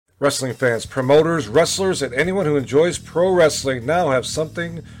Wrestling fans, promoters, wrestlers, and anyone who enjoys pro wrestling now have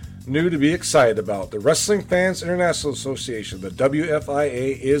something new to be excited about. The Wrestling Fans International Association, the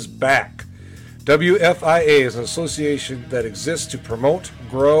WFIA, is back. WFIA is an association that exists to promote,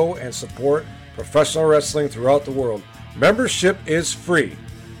 grow, and support professional wrestling throughout the world. Membership is free.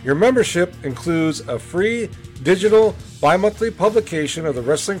 Your membership includes a free digital bi-monthly publication of the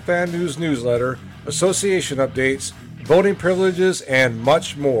Wrestling Fan News newsletter, association updates, voting privileges, and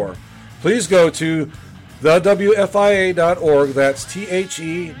much more. Please go to thewfia.org, that's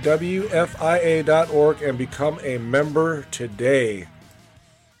THEWFIA.org, and become a member today.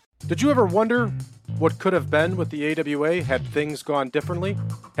 Did you ever wonder what could have been with the AWA had things gone differently?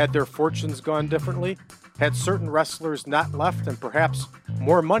 Had their fortunes gone differently? Had certain wrestlers not left and perhaps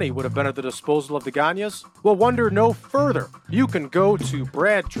more money would have been at the disposal of the Gagnes? Well, wonder no further. You can go to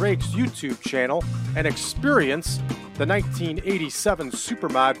Brad Drake's YouTube channel and experience the 1987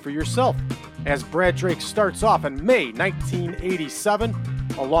 Supermod for yourself, as Brad Drake starts off in May 1987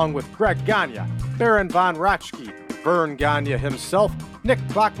 along with Greg Gagne, Baron Von Raschke, Vern Gagne himself, Nick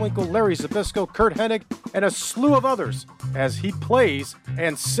Bockwinkel, Larry Zbyszko, Kurt Hennig, and a slew of others as he plays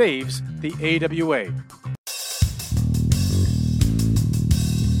and saves the AWA.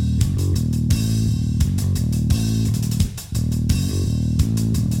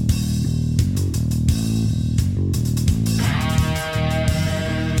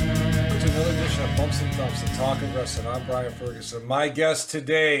 Talking Wrestling. I'm Brian Ferguson. My guest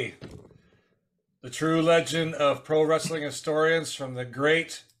today, the true legend of pro wrestling historians from the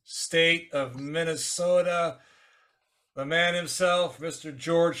great state of Minnesota, the man himself, Mr.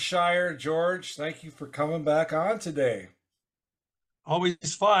 George Schire. George, thank you for coming back on today.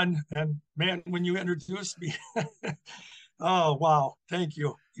 Always fun. And man, when you introduced me, oh, wow. Thank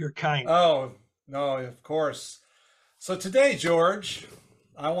you. You're kind. Oh, no, of course. So today, George,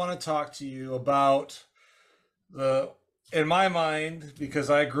 I want to talk to you about in my mind, because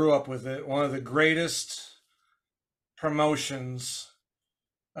I grew up with it, one of the greatest promotions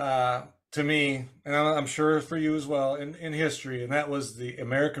to me, and I'm sure for you as well, in history, and that was the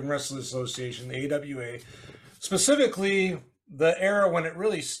American Wrestling Association, the AWA, specifically the era when it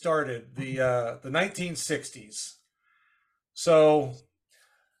really started, the 1960s. So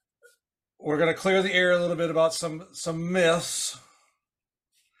we're going to clear the air a little bit about some myths.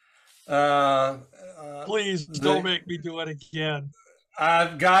 Please don't make me do it again.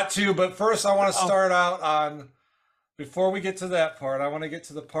 I've got to, but first I want to start out on, before we get to that part, I want to get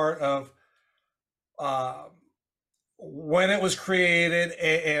to the part of when it was created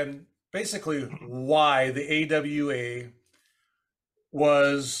and basically why the AWA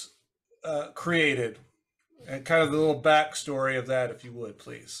was created, and kind of the little backstory of that, if you would,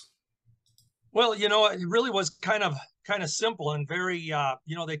 please. Well, it really was kind of simple and very,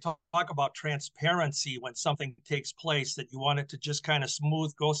 they talk about transparency when something takes place, that you want it to just kind of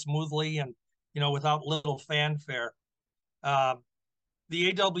go smoothly and, without little fanfare. The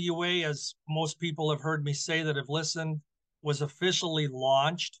AWA, as most people have heard me say that have listened, was officially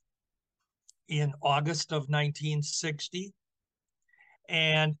launched in August of 1960.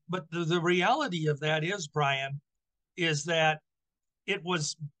 But the reality of that is, Brian, is that it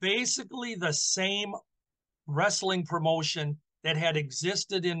was basically the same wrestling promotion that had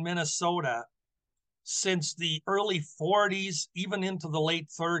existed in Minnesota since the early 40s, even into the late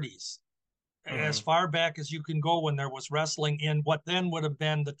 30s, as far back as you can go, when there was wrestling in what then would have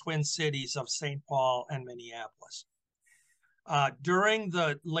been the Twin Cities of St. Paul and Minneapolis. During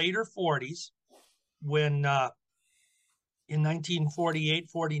the later 40s, when in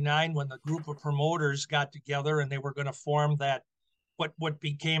 1948-49, when the group of promoters got together and they were going to form that what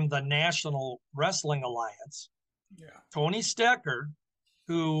became the National Wrestling Alliance. Yeah. Tony Stecker,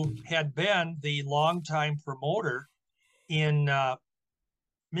 who had been the longtime promoter in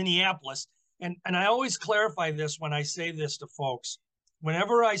Minneapolis, and I always clarify this when I say this to folks.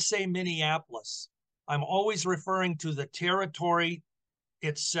 Whenever I say Minneapolis, I'm always referring to the territory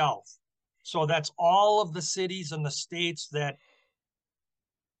itself. So that's all of the cities and the states that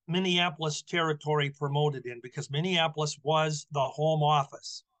Minneapolis territory promoted in, because Minneapolis was the home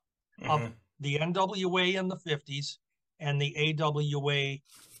office of the NWA in the 50s and the AWA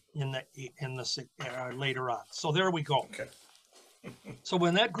in the later on. So there we go. Okay. So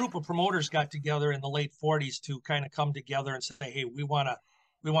when that group of promoters got together in the late 40s to kind of come together and say, hey, we want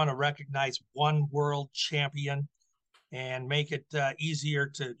to recognize one world champion and make it easier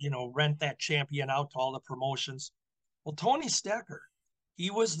to, rent that champion out to all the promotions. Well, Tony Stecker, he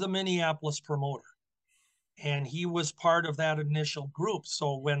was the Minneapolis promoter, and he was part of that initial group.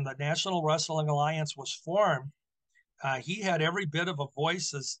 So when the National Wrestling Alliance was formed, he had every bit of a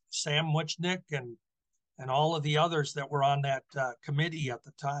voice as Sam Muchnick and all of the others that were on that committee at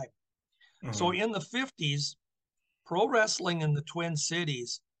the time. Mm-hmm. So in the 50s, pro wrestling in the Twin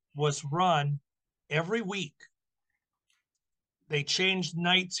Cities was run every week. They changed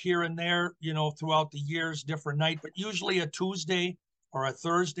nights here and there, throughout the years, different night, but usually a Tuesday or a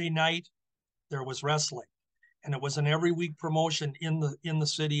Thursday night, there was wrestling. And it was an every week promotion in the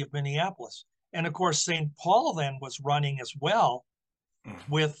city of Minneapolis. And of course, St. Paul then was running as well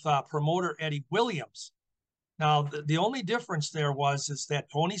with promoter Eddie Williams. Now, the only difference there is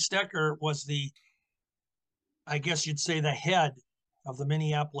that Tony Stecker was I guess you'd say, the head of the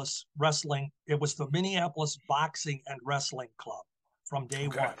Minneapolis wrestling. It was the Minneapolis Boxing and Wrestling Club from day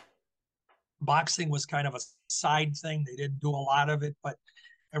one. Boxing was kind of a side thing. They didn't do a lot of it, but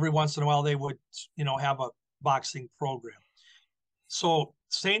every once in a while they would, have a boxing program. So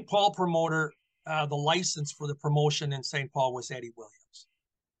St. Paul promoter, the license for the promotion in St. Paul was Eddie Williams,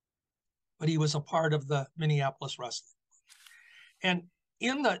 but he was a part of the Minneapolis wrestling. And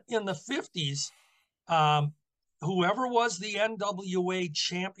in the 50s, whoever was the NWA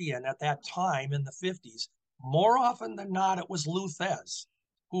champion at that time in the 50s, more often than not, it was Lou Thesz,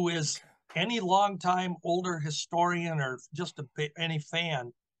 who is any longtime older historian or just any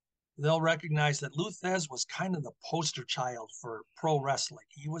fan, they'll recognize that Lou Thesz was kind of the poster child for pro wrestling.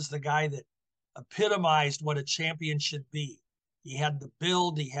 He was the guy that epitomized what a champion should be. He had the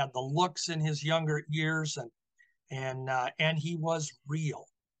build, he had the looks in his younger years, and he was real.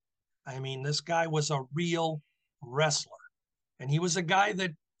 I mean, this guy was a real wrestler, and he was a guy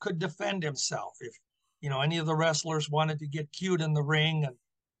that could defend himself if any of the wrestlers wanted to get cute in the ring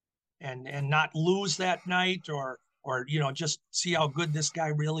and not lose that night, or just see how good this guy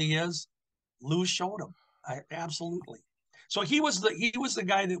really is. Lou showed him. Absolutely. So he was the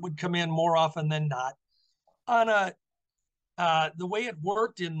guy that would come in more often than not. On the way it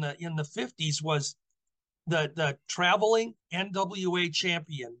worked in the 50s was the traveling NWA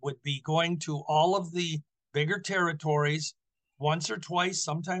champion would be going to all of the bigger territories once or twice,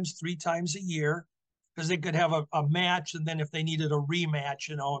 sometimes 3 times a year, because they could have a match, and then if they needed a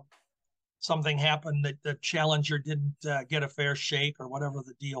rematch, something happened that the challenger didn't get a fair shake or whatever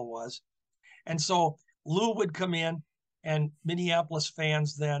the deal was. And so Lou would come in, and Minneapolis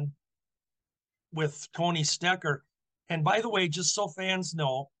fans then, with Tony Stecker. And by the way, just so fans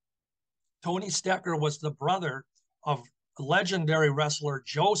know, Tony Stecker was the brother of legendary wrestler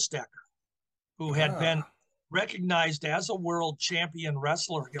Joe Stecker, who had been recognized as a world champion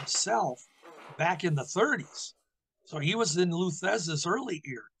wrestler himself back in the 30s. So he was in Lou Thesz's early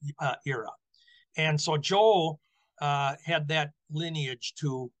era. And so Joe had that lineage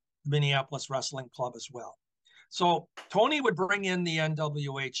to the Minneapolis Wrestling Club as well. So Tony would bring in the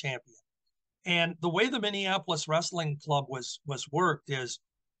NWA champion. And the way the Minneapolis Wrestling Club was worked is,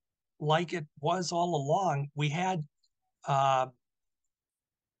 like it was all along, we had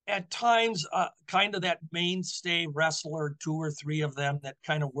at times kind of that mainstay wrestler, 2 or 3 of them that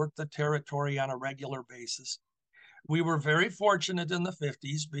kind of worked the territory on a regular basis. We were very fortunate in the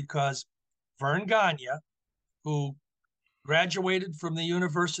 50s because Vern Gagne, who graduated from the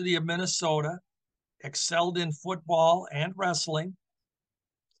University of Minnesota, excelled in football and wrestling,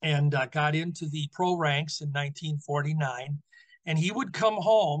 and got into the pro ranks in 1949. And he would come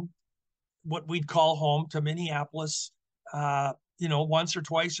home, what we'd call home, to Minneapolis, once or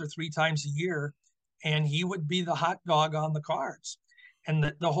twice or 3 times a year, and he would be the hot dog on the cards.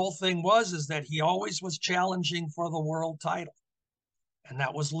 And the whole thing is that he always was challenging for the world title. And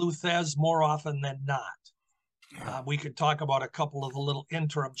that was Lou Thesz more often than not. We could talk about a couple of the little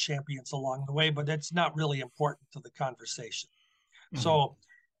interim champions along the way, but it's not really important to the conversation. Mm-hmm. So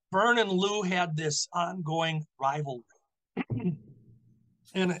Vern and Lou had this ongoing rivalry.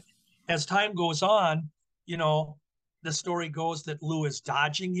 And as time goes on, the story goes that Lou is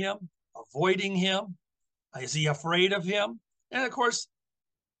dodging him, avoiding him. Is he afraid of him? And of course,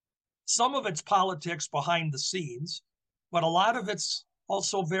 some of it's politics behind the scenes, but a lot of it's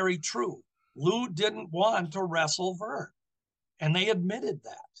also very true. Lou didn't want to wrestle Vern, and they admitted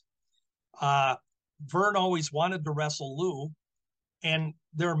that. Vern always wanted to wrestle Lou, and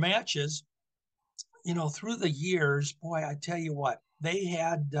their matches, through the years, boy, I tell you what, they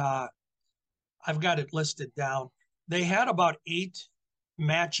had, I've got it listed down. They had about 8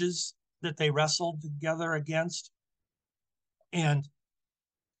 matches that they wrestled together against. And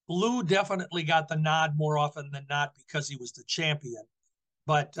Lou definitely got the nod more often than not because he was the champion.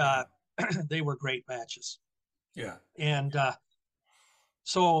 But they were great matches. Yeah. And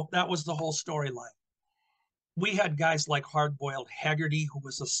so that was the whole storyline. We had guys like Hardboiled Haggerty, who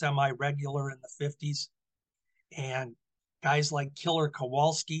was a semi-regular in the 50s. and guys like Killer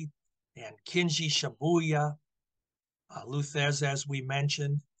Kowalski and Kinji Shibuya, Luthez, as we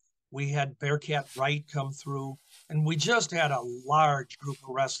mentioned. We had Bearcat Wright come through, and we just had a large group of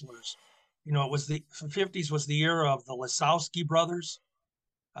wrestlers. You know, it was the 50s was the era of the Lasowski brothers.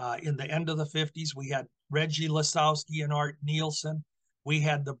 In the end of the 50s, we had Reggie Lasowski and Art Nielsen. We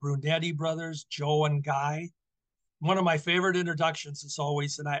had the Brunetti brothers, Joe and Guy. One of my favorite introductions is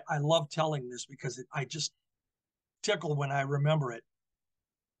always, and I love telling this because I just tickle when I remember it.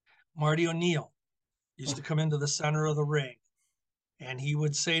 Marty O'Neill used to come into the center of the ring, and he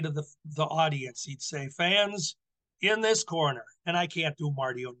would say to the audience, he'd say, "Fans in this corner," and I can't do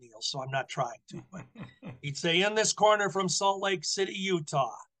Marty O'Neill, so I'm not trying to, but he'd say, "In this corner from Salt Lake City,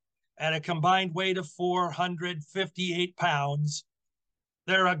 Utah, at a combined weight of 458 pounds,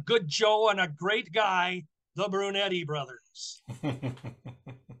 they're a good Joe and a great guy, the Brunetti brothers."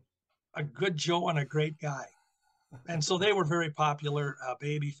 A good Joe and a great guy. And so they were very popular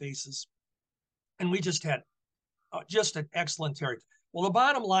baby faces. And we just had just an excellent territory. Well, the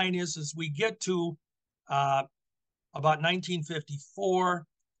bottom line is we get to about 1954,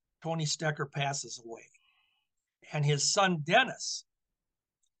 Tony Stecker passes away. And his son, Dennis,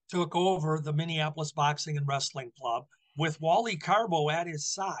 took over the Minneapolis Boxing and Wrestling Club with Wally Carbo at his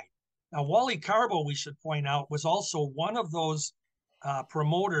side. Now, Wally Carbo, we should point out, was also one of those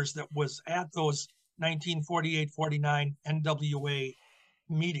promoters that was at those 1948-49 NWA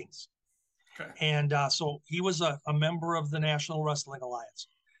meetings. Okay. And so he was a member of the National Wrestling Alliance.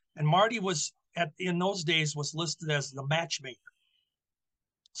 And Marty was, in those days, was listed as the matchmaker.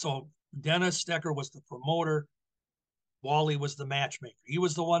 So Dennis Stecker was the promoter. Wally was the matchmaker. He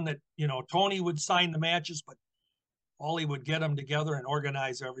was the one that, you know, Tony would sign the matches, but Wally would get them together and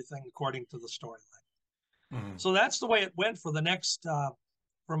organize everything according to the storyline. Mm-hmm. So that's the way it went for the next,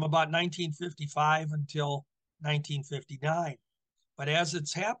 from about 1955 until 1959. But as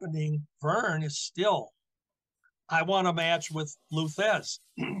it's happening, Vern is still, I want a match with Luthez.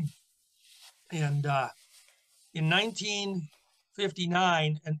 And in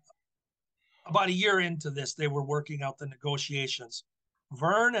 1959, and about a year into this, they were working out the negotiations.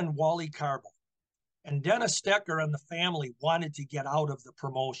 Vern and Wally Carbo and Dennis Stecker and the family wanted to get out of the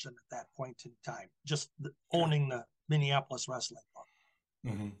promotion at that point in time, just owning the Minneapolis Wrestling Club.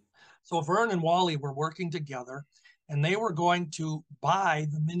 Mm-hmm. So Vern and Wally were working together, and they were going to buy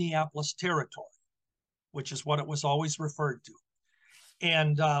the Minneapolis territory, which is what it was always referred to.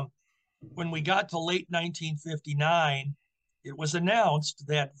 And when we got to late 1959, it was announced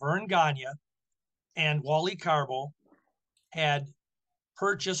that Vern Gagne and Wally Carbo had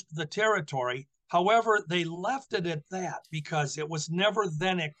purchased the territory. However, they left it at that because it was never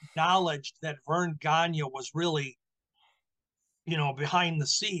then acknowledged that Vern Gagne was really, you know, behind the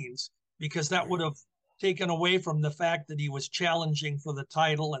scenes, because that would have taken away from the fact that he was challenging for the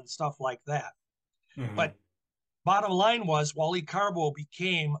title and stuff like that. Mm-hmm. But bottom line was Wally Carbo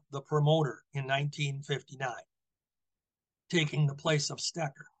became the promoter in 1959, taking the place of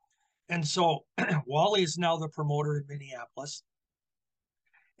Stecker. And so Wally is now the promoter in Minneapolis.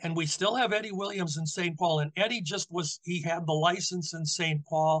 And we still have Eddie Williams in St. Paul. And Eddie he had the license in St.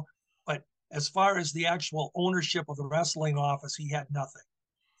 Paul, but as far as the actual ownership of the wrestling office, he had nothing.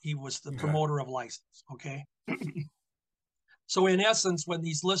 He was the promoter of license, okay? So in essence, when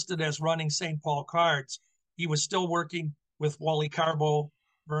he's listed as running St. Paul cards, he was still working with Wally Carbo,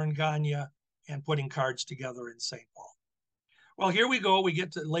 Vern Gagne, and putting cards together in St. Paul. Well, here we go. We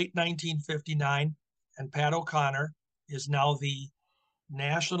get to late 1959, and Pat O'Connor is now the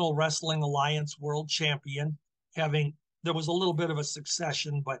National Wrestling Alliance World Champion. There was a little bit of a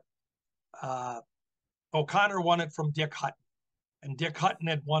succession, but O'Connor won it from Dick Hutton, and Dick Hutton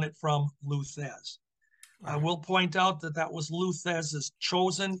had won it from Luthez. I will point out that was Luthez's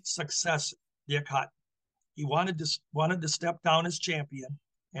chosen successor, Dick Hutton. He wanted to step down as champion,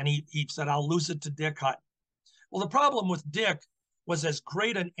 and he said, "I'll lose it to Dick Hutton." Well, the problem with Dick was, as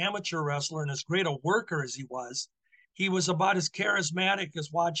great an amateur wrestler and as great a worker as he was about as charismatic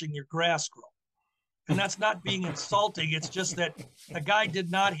as watching your grass grow. And that's not being insulting. It's just that the guy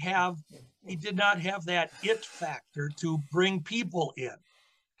did not have that it factor to bring people in.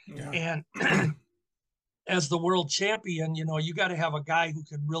 Yeah. And as the world champion, you know, you got to have a guy who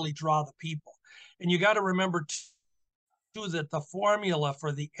can really draw the people. And you got to remember too that the formula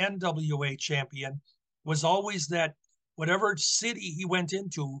for the NWA champion was always that whatever city he went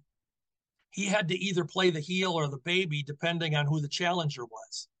into, he had to either play the heel or the baby, depending on who the challenger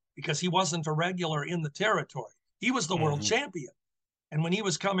was, because he wasn't a regular in the territory. He was the world champion. And when he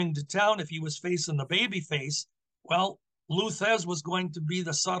was coming to town, if he was facing the baby face, well, Luthez was going to be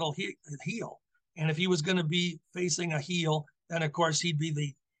the subtle heel. And if he was going to be facing a heel, then of course he'd be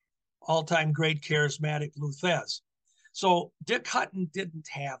the all-time great charismatic Lou Thesz. So Dick Hutton didn't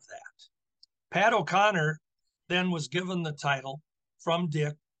have that. Pat O'Connor then was given the title from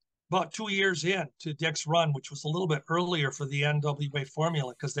Dick about 2 years in to Dick's run, which was a little bit earlier for the NWA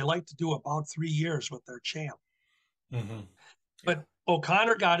formula because they like to do about 3 years with their champ. Mm-hmm. But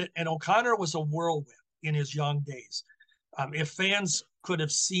O'Connor got it, and O'Connor was a whirlwind in his young days. If fans could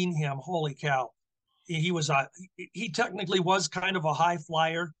have seen him, holy cow, he technically was kind of a high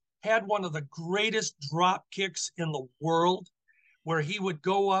flyer, had one of the greatest drop kicks in the world, where he would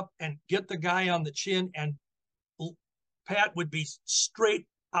go up and get the guy on the chin, and Pat would be straight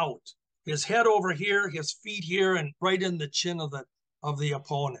out, his head over here, his feet here, and right in the chin of the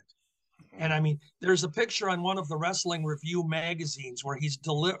opponent. And I mean, there's a picture on one of the Wrestling Review magazines where he's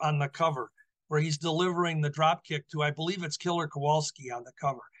on the cover, where he's delivering the drop kick to, I believe it's Killer Kowalski on the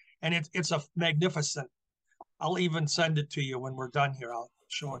cover. And it's a magnificent. I'll even send it to you when we're done here. I'll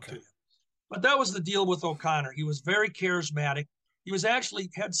show it to you. But that was the deal with O'Connor. He was very charismatic. He was actually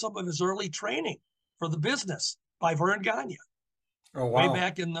had some of his early training for the business by Vern Gagne. Oh, wow. Way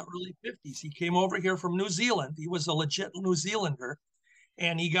back in the early 50s. He came over here from New Zealand. He was a legit New Zealander.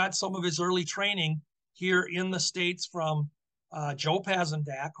 And he got some of his early training here in the States from Joe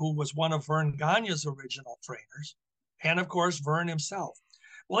Pazendak, who was one of Vern Gagne's original trainers. And of course, Vern himself.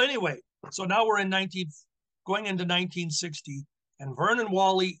 Well, anyway, so now we're going into 1960, and Vern and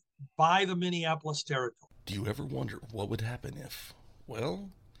Wally buy the Minneapolis territory. Do you ever wonder what would happen if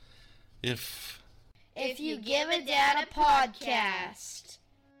you give a dad a podcast?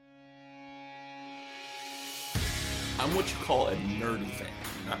 I'm what you call a nerdy fan.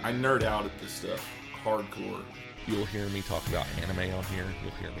 I nerd out at this stuff hardcore. You'll hear me talk about anime on here.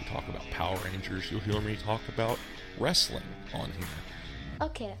 You'll hear me talk about Power Rangers. You'll hear me talk about wrestling on here.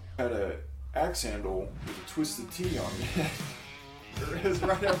 Okay. I had an axe handle with a Twisted Tea on it. It was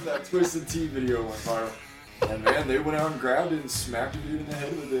right after that Twisted Tea video went viral. And man, they went out and grabbed it and smacked a dude in the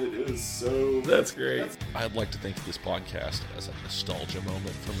head with it. It was so... That's great. I'd like to think of this podcast as a nostalgia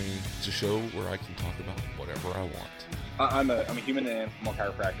moment for me. It's a show where I can talk about whatever I want. I'm a human and animal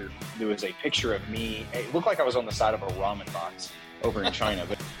chiropractor. There was a picture of me. It looked like I was on the side of a ramen box over in China.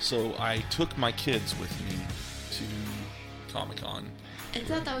 But So I took my kids with me to Comic-Con. I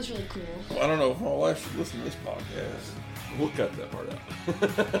thought that was really cool. I don't know if my wife should listen to this podcast. We'll cut that part out.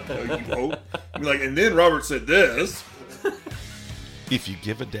 You hope. Be like, and then Robert said this. If You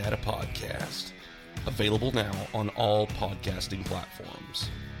Give a Dad a Podcast. Available now on all podcasting platforms.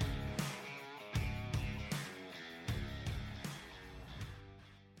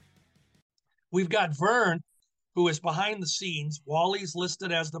 We've got Vern, who is behind the scenes. Wally's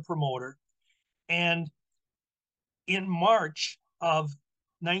listed as the promoter. And in March of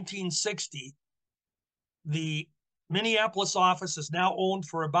 1960, the Minneapolis office is now owned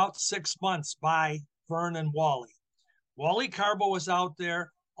for about 6 months by Vern and Wally. Wally Carbo was out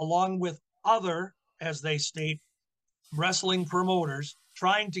there along with other, as they state, wrestling promoters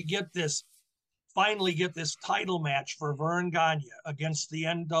trying to finally get this title match for Vern Gagne against the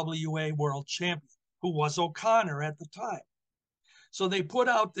NWA World Champion, who was O'Connor at the time. So they put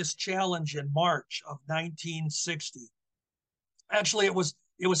out this challenge in March of 1960. Actually,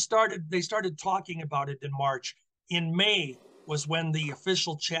 they started talking about it in March. In May was when the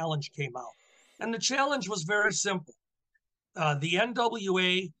official challenge came out. And the challenge was very simple. The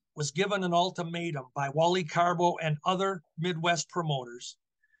NWA was given an ultimatum by Wally Carbo and other Midwest promoters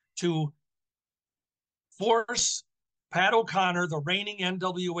to force Pat O'Connor, the reigning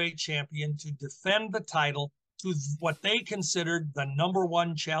NWA champion, to defend the title to what they considered the number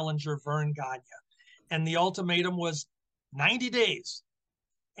one challenger, Vern Gagne. And the ultimatum was 90 days.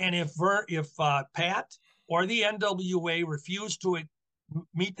 And if Pat or the NWA refused to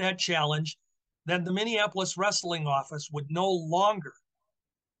meet that challenge, then the Minneapolis Wrestling Office would no longer,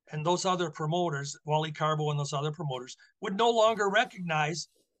 and those other promoters, Wally Carbo and those other promoters, would no longer recognize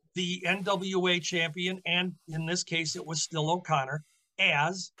the NWA champion, and in this case, it was still O'Connor,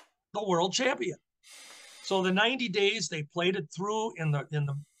 as the world champion. So the 90 days, they played it through in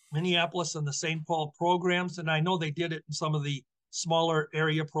the Minneapolis and the St. Paul programs, and I know they did it in some of the smaller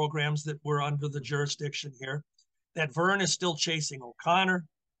area programs that were under the jurisdiction here, that Vern is still chasing O'Connor.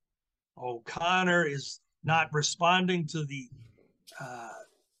 O'Connor is not responding to the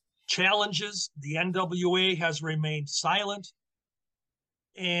challenges. The NWA has remained silent.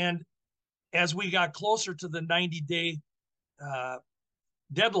 And as we got closer to the 90-day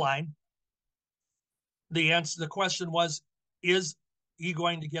deadline, the question was, is he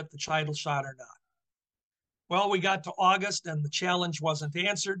going to get the title shot or not? Well, we got to August and the challenge wasn't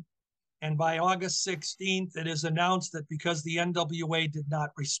answered. And by August 16th, it is announced that because the NWA did not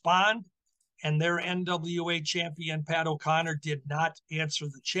respond and their NWA champion, Pat O'Connor, did not answer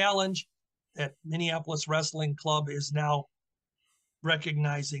the challenge, that Minneapolis Wrestling Club is now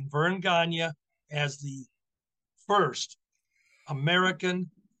recognizing Vern Gagne as the first American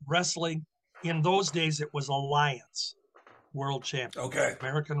wrestling. In those days, it was Alliance world champion. Okay.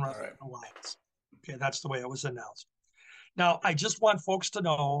 American Wrestling Alliance. Okay, that's the way it was announced. Now, I just want folks to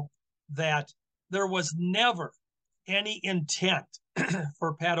know that there was never any intent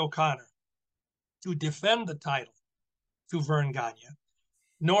for Pat O'Connor to defend the title to Vern Gagne,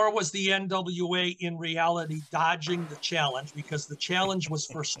 nor was the NWA in reality dodging the challenge, because the challenge was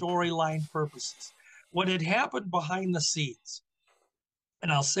for storyline purposes. What had happened behind the scenes,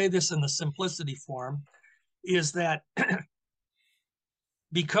 and I'll say this in the simplicity form, is that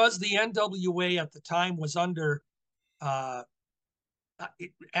because the NWA at the time was under,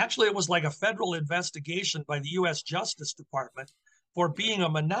 it was like a federal investigation by the U.S. Justice Department for being a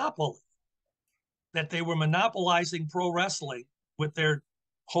monopoly, that they were monopolizing pro wrestling with their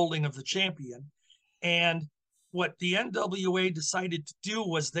holding of the champion. And what the NWA decided to do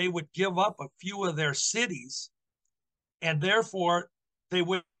was they would give up a few of their cities, and therefore they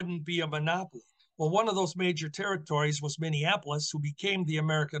wouldn't be a monopoly. Well, one of those major territories was Minneapolis, who became the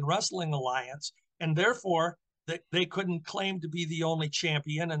American Wrestling Alliance, and therefore they couldn't claim to be the only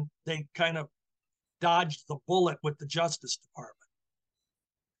champion, and they kind of dodged the bullet with the Justice Department.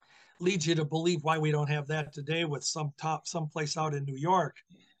 Leads you to believe why we don't have that today with someplace out in New York,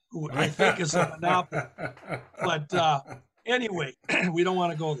 who I think is a monopoly. But anyway, we don't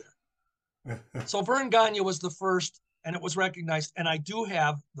want to go there. So Vern Gagne was the first, and it was recognized. And I do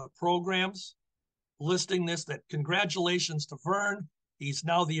have the programs listing this, that congratulations to Vern. He's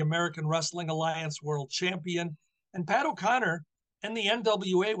now the American Wrestling Alliance world champion. And Pat O'Connor and the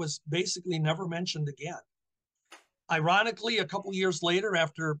NWA was basically never mentioned again. Ironically, a couple years later,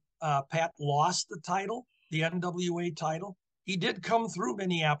 after Pat lost the title, the NWA title, he did come through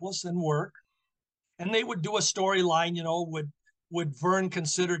Minneapolis and work. And they would do a storyline, would Vern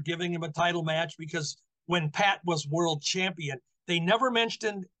consider giving him a title match? Because when Pat was world champion, they never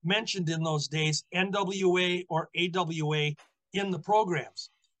mentioned in those days NWA or AWA in the programs.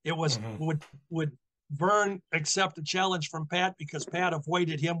 It was, would Vern accept a challenge from Pat, because Pat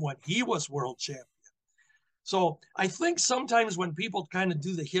avoided him when he was world champion. So I think sometimes when people kind of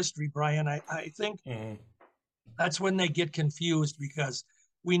do the history, Brian, I think that's when they get confused, because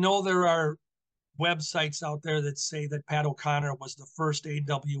we know there are websites out there that say that Pat O'Connor was the first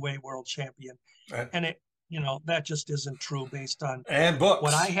AWA world champion. And it, that just isn't true based on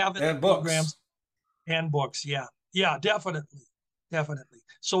what I have in the programs and books. Yeah. Yeah, definitely.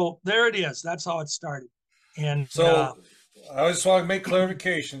 So there it is. That's how it started. And so I just want to make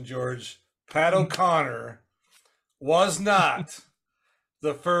clarification, George. Pat O'Connor was not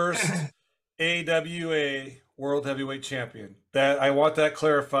the first AWA World Heavyweight Champion. That I want that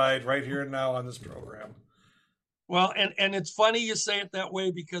clarified right here and now on this program. Well, and it's funny you say it that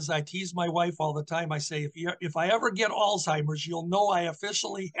way, because I tease my wife all the time. I say, if I ever get Alzheimer's, you'll know I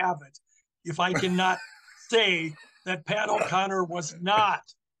officially have it if I cannot say that Pat O'Connor was not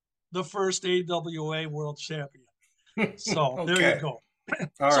the first AWA World Champion. So There you go. So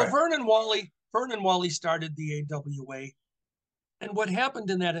right. Vern and Wally started the AWA. And what happened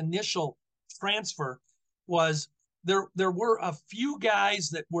in that initial transfer was there were a few guys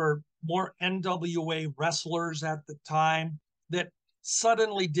that were more NWA wrestlers at the time that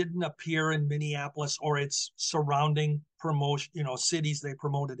suddenly didn't appear in Minneapolis or its surrounding promotion, cities they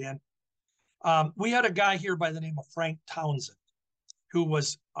promoted in. We had a guy here by the name of Frank Townsend, who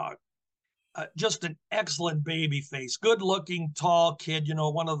was just an excellent baby face, good looking, tall kid,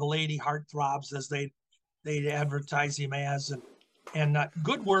 one of the lady heartthrobs, as they'd advertise him as, and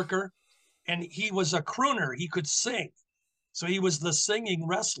good worker. And he was a crooner. He could sing. So he was the singing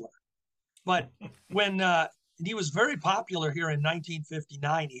wrestler. But when he was very popular here in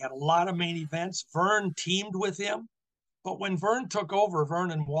 1959, he had a lot of main events. Vern teamed with him. But when Vern took over,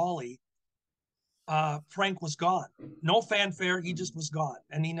 Vern and Wally, Frank was gone. No fanfare. He just was gone.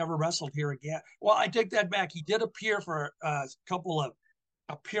 And he never wrestled here again. Well, I take that back. He did appear for a couple of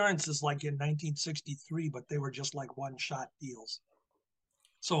appearances like in 1963, but they were just like one-shot deals.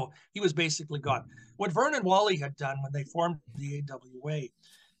 So he was basically gone. What Vern and Wally had done when they formed the AWA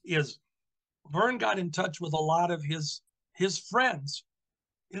is Vern got in touch with a lot of his friends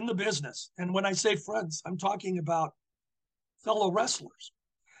in the business. And when I say friends, I'm talking about fellow wrestlers.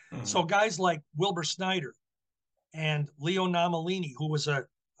 Mm-hmm. So guys like Wilbur Snyder and Leo Namalini, who was a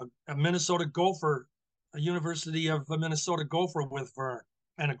Minnesota Gopher, a University of Minnesota Gopher with Vern.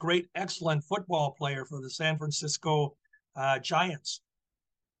 and a great, excellent football player for the San Francisco Giants,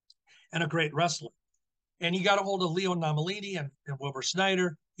 and a great wrestler. And he got a hold of Leo Namalini and Wilbur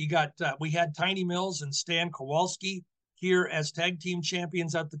Snyder. We had Tiny Mills and Stan Kowalski here as tag team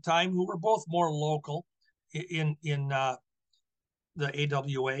champions at the time, who were both more local in the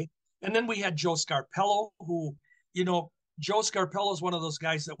AWA. And then we had Joe Scarpello, who, Joe Scarpello is one of those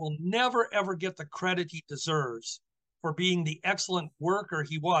guys that will never, ever get the credit he deserves for being the excellent worker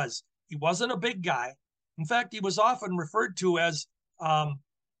he was. He wasn't a big guy. In fact, he was often referred to as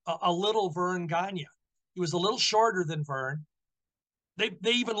a little Vern Gagne. He was a little shorter than Vern. They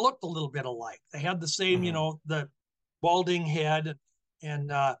even looked a little bit alike. They had the same, the balding head.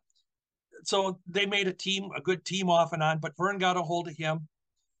 And so they made a good team off and on, but Vern got a hold of him.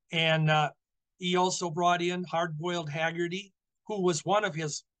 And he also brought in Hard-Boiled Haggerty, who was one of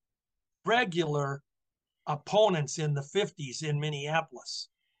his regular opponents in the 50s in Minneapolis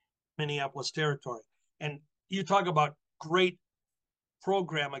territory. And you talk about great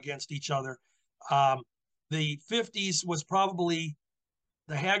program against each other. The 50s was probably,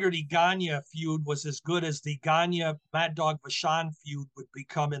 the Haggerty-Gagne feud was as good as the Gagne-Mad Dog Vachon feud would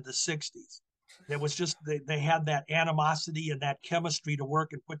become in the 60s. It was just, they had that animosity and that chemistry to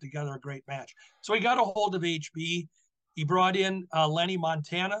work and put together a great match. So he got a hold of HB. He brought in Lenny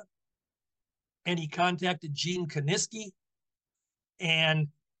Montana, and he contacted Gene Kaniski and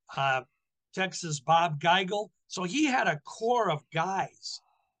Texas Bob Geigel. So he had a core of guys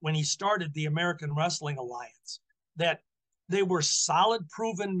when he started the American Wrestling Alliance that they were solid,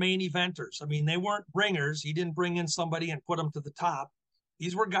 proven main eventers. I mean, they weren't bringers. He didn't bring in somebody and put them to the top.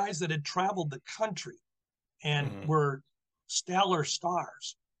 These were guys that had traveled the country and were stellar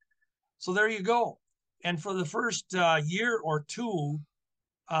stars. So there you go. And for the first year or two,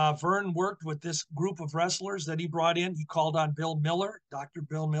 Vern worked with this group of wrestlers that he brought in. He called on Bill Miller, Dr.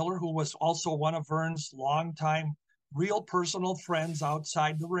 Bill Miller, who was also one of Vern's longtime real personal friends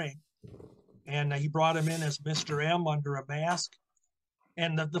outside the ring. And he brought him in as Mr. M under a mask.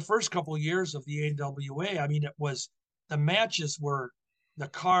 And the first couple of years of the AWA, I mean, the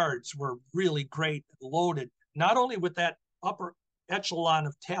cards were really great, loaded, not only with that upper echelon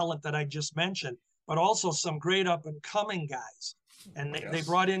of talent that I just mentioned, but also some great up and coming guys. And they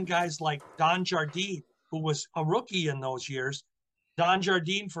brought in guys like Don Jardine, who was a rookie in those years. Don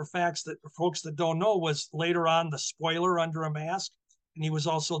Jardine, for folks that don't know, was later on the Spoiler under a mask, and he was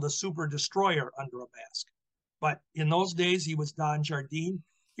also the Super Destroyer under a mask. But in those days, he was Don Jardine.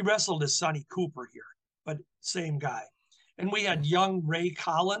 He wrestled as Sonny Cooper here, but same guy. And we had young Roy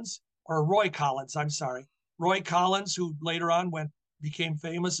Collins, who later on became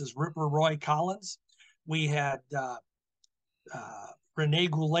famous as Ripper Roy Collins. We had Rene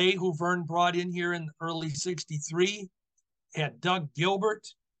Goulet, who Vern brought in here in early '63. Had Doug Gilbert.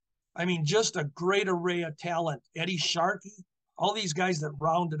 I mean, just a great array of talent. Eddie Sharkey, all these guys that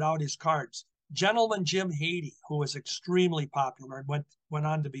rounded out his cards. Gentleman Jim Haiti, who was extremely popular and went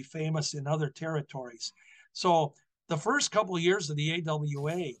on to be famous in other territories. So the first couple of years of the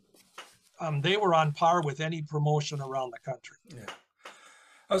AWA, they were on par with any promotion around the country. Yeah.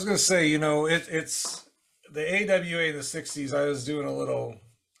 I was going to say, it's the AWA in the 60s. I was doing a little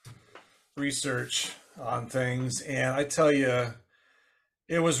research on things, and I tell you,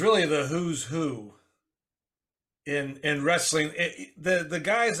 it was really the who's who in wrestling. The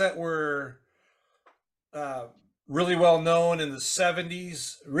guys that were really well known in the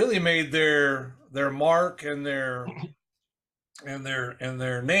 70s really made their mark and their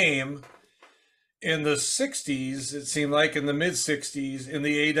name in the 60s. It seemed like in the mid 60s in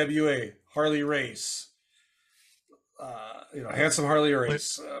the AWA. Harley Race, handsome Harley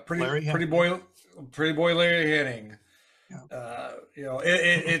Race, pretty boy Larry Henning. Yeah.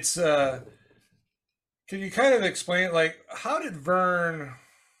 It's can you kind of explain, like, how did Vern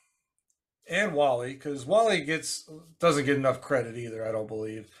and Wally, because Wally doesn't get enough credit either, I don't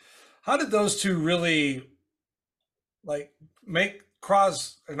believe. How did those two really make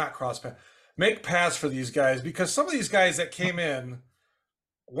paths for these guys? Because some of these guys that came in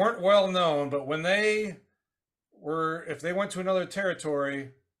weren't well known, but when if they went to another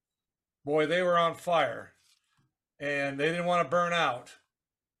territory, boy, they were on fire, and they didn't want to burn out.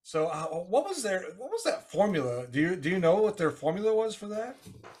 So what was that formula? Do you know what their formula was for that?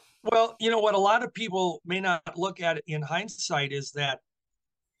 Well, what a lot of people may not look at it in hindsight is that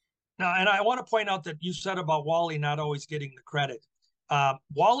now, and I want to point out that you said about Wally not always getting the credit.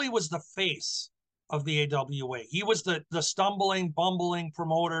 Wally was the face of the AWA. He was the stumbling, bumbling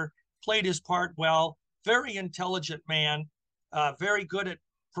promoter, played his part well, very intelligent man, very good at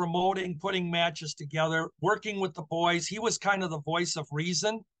promoting, putting matches together, working with the boys. He was kind of the voice of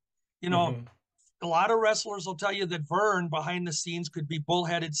reason. You know, a lot of wrestlers will tell you that Vern behind the scenes could be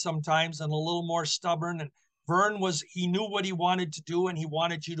bullheaded sometimes and a little more stubborn. And Vern he knew what he wanted to do and he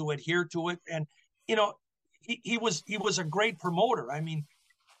wanted you to adhere to it. And, you know, he was a great promoter. I mean,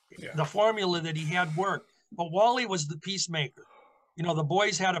 the formula that he had worked. But Wally was the peacemaker. You know, the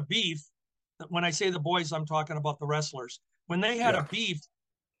boys had a beef. When I say the boys, I'm talking about the wrestlers. When they had a beef,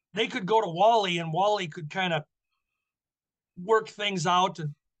 they could go to Wally and Wally could kind of work things out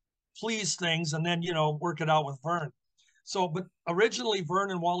and please things and then, you know, work it out with Vern. So, but originally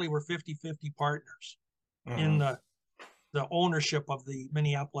Vern and Wally were 50-50 partners in the ownership of the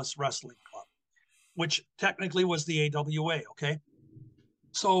Minneapolis Wrestling Club, which technically was the AWA. Okay.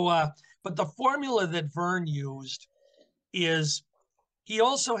 So, but the formula that Vern used is he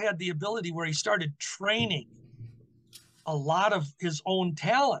also had the ability where he started training a lot of his own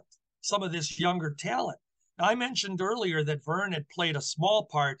talent, some of this younger talent. Now, I mentioned earlier that Vern had played a small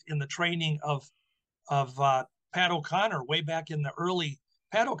part in the training of Pat O'Connor way back in the early.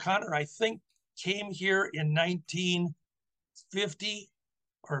 Pat O'Connor, I think, came here in 1950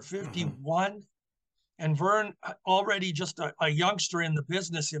 or 51. And Vern, already just a youngster in the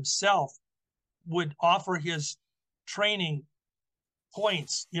business himself, would offer his training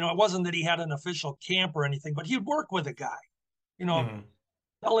points. You know, it wasn't that he had an official camp or anything, but he'd work with a guy, you know,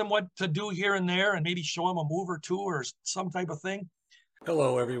 tell him what to do here and there and maybe show him a move or two or some type of thing.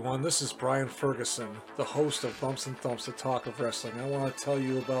 Hello, everyone. This is Brian Ferguson, the host of Bumps and Thumps, the talk of wrestling. I want to tell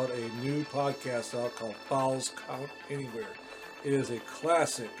you about a new podcast out called Falls Count Anywhere. It is a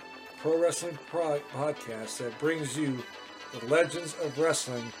classic pro wrestling podcast that brings you the legends of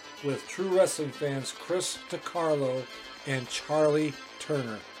wrestling with true wrestling fans Chris DiCarlo and Charlie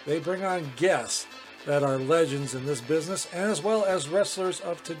Turner. They bring on guests that are legends in this business, as well as wrestlers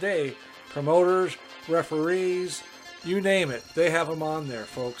of today, promoters, referees, you name it. They have them on there,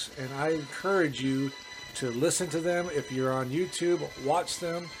 folks. And I encourage you to listen to them. If you're on YouTube, watch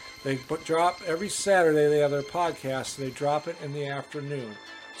them. They drop every Saturday. They have their podcast. They drop it in the afternoon.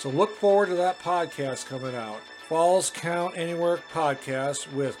 So look forward to that podcast coming out. Falls Count Anywhere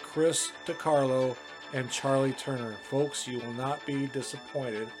podcast with Chris DiCarlo and Charlie Turner. Folks, you will not be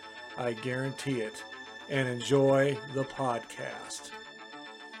disappointed. I guarantee it. And enjoy the podcast.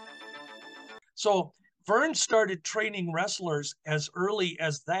 So Vern started training wrestlers as early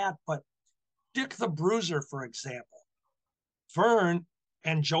as that, but Dick the Bruiser, for example, Vern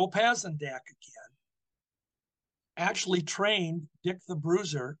and Joe Pazendak again actually trained Dick the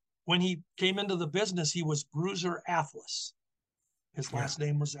Bruiser. When he came into the business, he was Bruiser Afflis. His last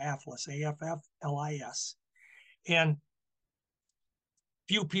name was Afflis, Afflis. And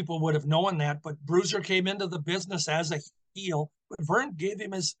few people would have known that, but Bruiser came into the business as a heel, but Vern gave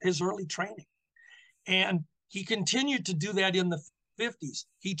him his early training. And he continued to do that in the 50s.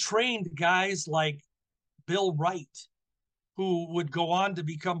 He trained guys like Bill Wright, who would go on to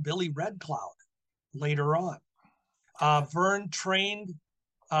become Billy Red Cloud later on. Vern trained,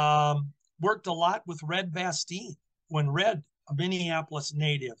 worked a lot with Red Bastien when Red, a Minneapolis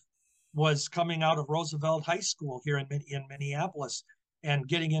native, was coming out of Roosevelt High School here in Minneapolis and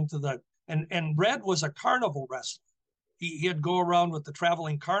getting into and Red was a carnival wrestler. He'd go around with the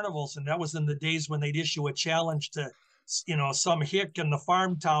traveling carnivals, and that was in the days when they'd issue a challenge to, you know, some hick in the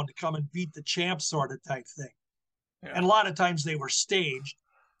farm town to come and beat the champ sort of type thing. Yeah. And a lot of times they were staged,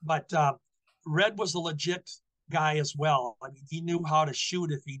 but Red was a legit guy as well. I mean, he knew how to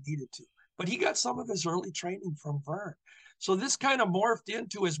shoot if he needed to, but he got some of his early training from Vern. So this kind of morphed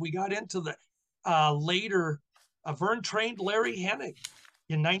into, as we got into the later, Vern trained Larry Hennig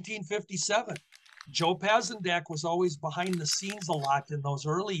in 1957. Joe Pazendak was always behind the scenes a lot in those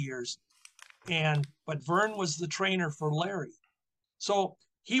early years, but Vern was the trainer for Larry. So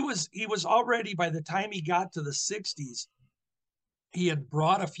he was already, by the time he got to the 60s, he had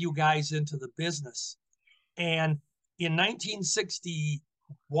brought a few guys into the business. And in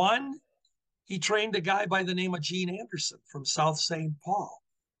 1961, he trained a guy by the name of Gene Anderson from South St. Paul.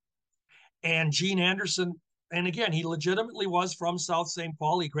 And Gene Anderson, and again, he legitimately was from South St.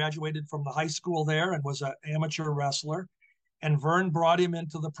 Paul. He graduated from the high school there and was an amateur wrestler. And Vern brought him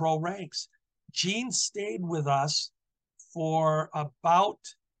into the pro ranks. Gene stayed with us for about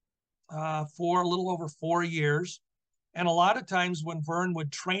a little over 4 years. And a lot of times when Vern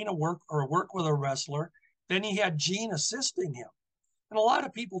would train work with a wrestler, then he had Gene assisting him. And a lot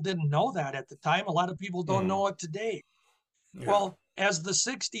of people didn't know that at the time. A lot of people don't know it today. Yeah. Well, as the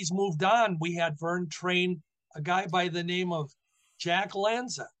 60s moved on, we had Vern train a guy by the name of Jack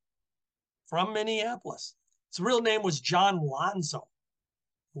Lanza from Minneapolis. His real name was John Lonzo.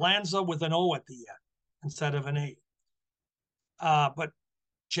 Lanza with an O at the end instead of an A. But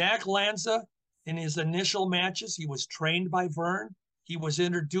Jack Lanza, in his initial matches, he was trained by Vern. He was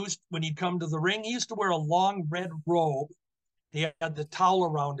introduced when he'd come to the ring. He used to wear a long red robe. He had the towel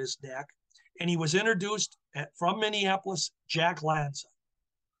around his neck, and he was introduced from Minneapolis, Jack Lanza.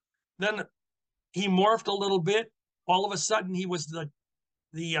 Then he morphed a little bit. All of a sudden, he was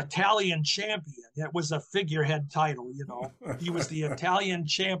the Italian champion. It was a figurehead title, you know. He was the Italian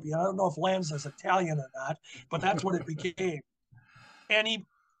champion. I don't know if Lanza's Italian or not, but that's what it became. And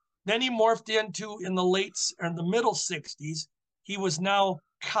then he morphed into, in the middle 60s, he was now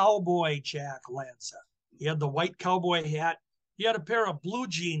Cowboy Jack Lanza. He had the white cowboy hat. He had a pair of blue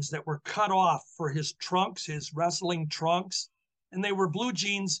jeans that were cut off for his trunks, his wrestling trunks, and they were blue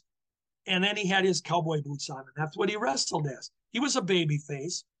jeans. And then he had his cowboy boots on, and that's what he wrestled as. He was a baby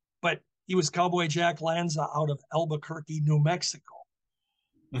face, but he was Cowboy Jack Lanza out of Albuquerque, New Mexico.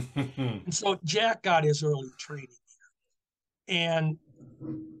 And so Jack got his early training here. And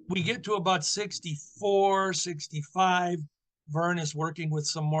we get to about 64, 65. Vern is working with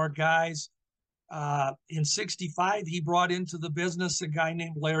some more guys. In 65, he brought into the business a guy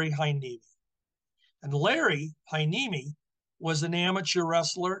named Larry Heineme. And Larry Heineme was an amateur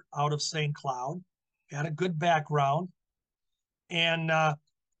wrestler out of St. Cloud, had a good background. And I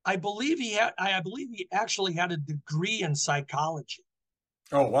believe he actually had a degree in psychology.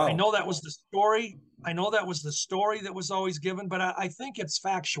 Oh, wow. I know that was the story. That was always given, but I think it's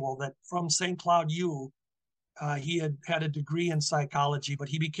factual that from St. Cloud U, he had a degree in psychology, but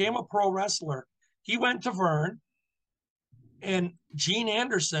he became a pro wrestler. He went to Vern, and Gene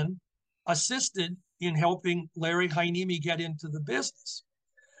Anderson assisted in helping Larry Heineme get into the business.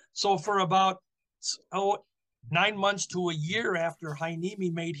 So for about 9 months to a year after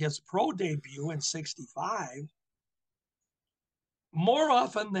Heineme made his pro debut in 65, more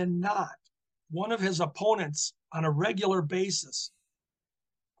often than not, one of his opponents on a regular basis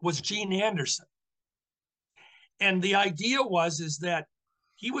was Gene Anderson. And the idea is that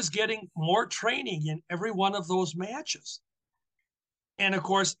he was getting more training in every one of those matches. And of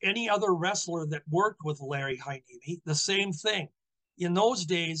course, any other wrestler that worked with Larry Heineme, the same thing. In those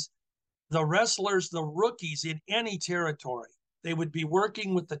days, the wrestlers, the rookies in any territory, they would be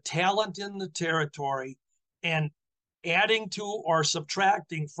working with the talent in the territory and adding to or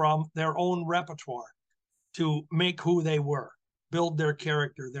subtracting from their own repertoire to make who they were, build their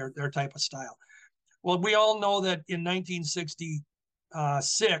character, their type of style. Well, we all know that in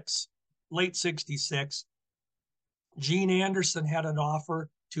 1966, late 66, Gene Anderson had an offer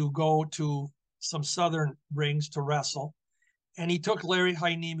to go to some southern rings to wrestle, and he took Larry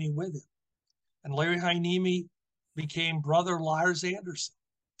Heineme with him. And Larry Heineme became brother Lars Anderson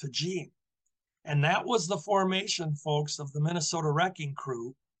to Gene. And that was the formation, folks, of the Minnesota Wrecking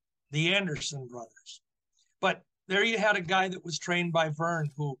Crew, the Anderson brothers. But there you had a guy that was trained by Vern,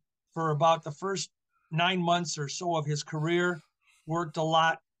 who for about the first 9 months or so of his career worked a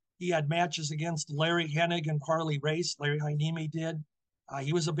lot. He had matches against Larry Hennig and Harley Race. Larry Heineme did.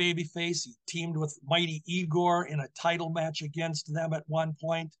 He was a babyface. He teamed with Mighty Igor in a title match against them at one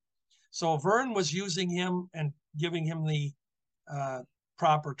point. So Vern was using him and giving him the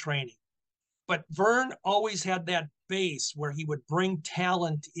proper training. But Vern always had that base where he would bring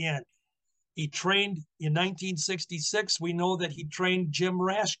talent in. He trained in 1966. We know that he trained Jim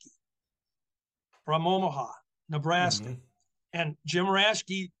Raschke from Omaha, Nebraska. Mm-hmm. And Jim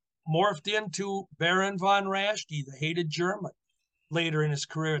Raschke morphed into Baron von Raschke, the hated German. Later in his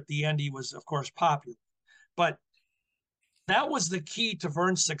career, at the end, he was, of course, popular. But that was the key to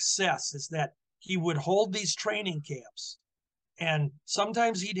Vern's success, is that he would hold these training camps. And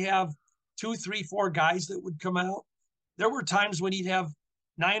sometimes he'd have 2, 3, 4 guys that would come out. There were times when he'd have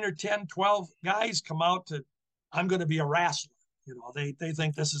 9 or 10, 12 guys come out to, I'm going to be a wrestler. You know, they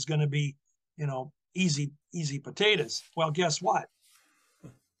think this is going to be, you know, easy potatoes. Well, guess what?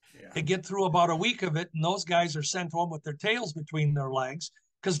 Yeah. They get through about a week of it, and those guys are sent home with their tails between their legs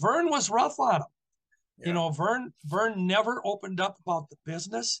because Vern was rough on them. Yeah. You know, Vern never opened up about the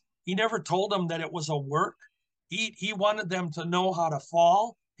business. He never told them that it was a work. He wanted them to know how to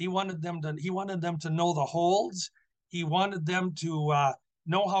fall. He wanted them to know the holds. He wanted them to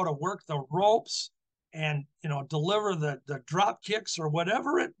know how to work the ropes and, you know, deliver the drop kicks or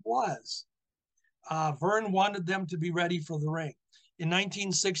whatever it was. Vern wanted them to be ready for the ring. In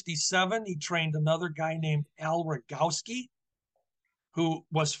 1967, he trained another guy named Al Rogowski, who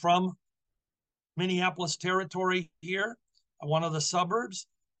was from Minneapolis territory here, one of the suburbs.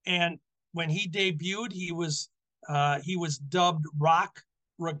 And when he debuted, he was dubbed Rock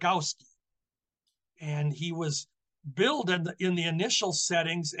Rogowski. And he was billed in the initial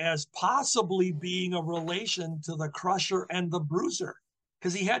settings as possibly being a relation to the Crusher and the Bruiser,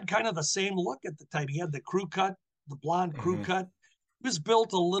 because he had kind of the same look at the time. He had the crew cut, the blonde crew cut. He was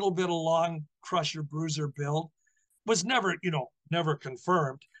built a little bit along Crusher Bruiser build. Was never, never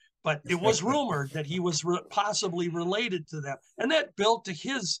confirmed, but it was rumored that he was possibly related to them. And that built to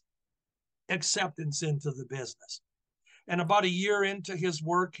his acceptance into the business. And about a year into his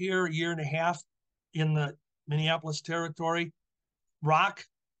work here, a year and a half in the Minneapolis territory, Rock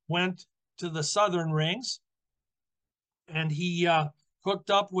went to the Southern Rings, and he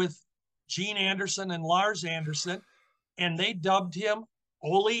hooked up with Gene Anderson and Lars Anderson, and they dubbed him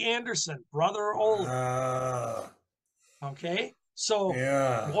Ole Anderson, Brother Ole. Okay, so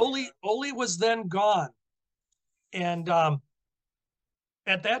Ole was then gone, and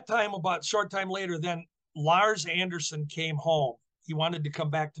at that time, about a short time later, then Lars Anderson came home. He wanted to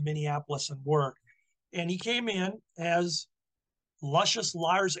come back to Minneapolis and work. And he came in as Luscious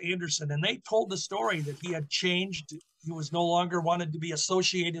Lars Anderson. And they told the story that he had changed. He was no longer wanted to be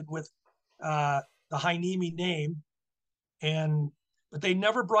associated with the Heinemi name. But they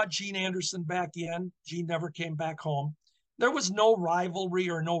never brought Gene Anderson back in. Gene never came back home. There was no rivalry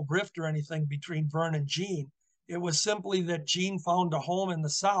or no rift or anything between Vern and Gene. It was simply that Gene found a home in the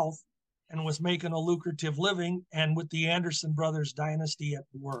South and was making a lucrative living. And with the Anderson brothers dynasty, it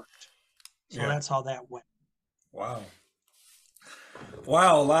worked. So that's how that went. Wow.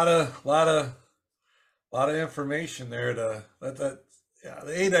 A lot of information there to the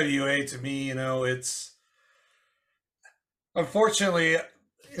AWA to me, it's unfortunately,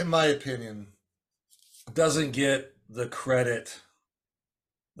 in my opinion, doesn't get the credit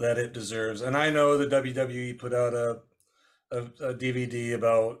that it deserves. And I know the WWE put out a DVD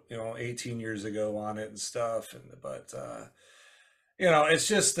about 18 years ago on it and stuff, but it's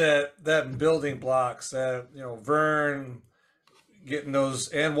just that building blocks that Vern getting those,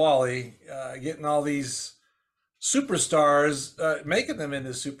 and Wally getting all these superstars, making them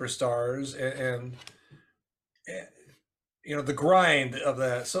into superstars, and the grind of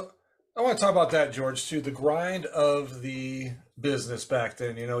that. So I want to talk about that, George, too. The grind of the business back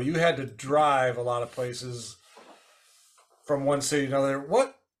then. You had to drive a lot of places from one city to another.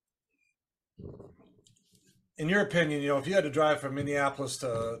 What, in your opinion, if you had to drive from Minneapolis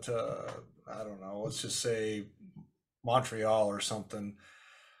to I don't know, let's just say Montreal or something,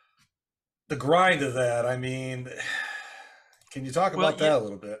 the grind of that, can you talk about that a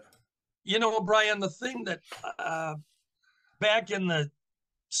little bit? Brian, the thing that back in the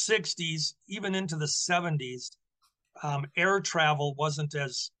 60s, even into the 70s, air travel wasn't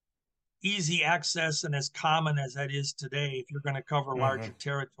as easy access and as common as that is today if you're going to cover larger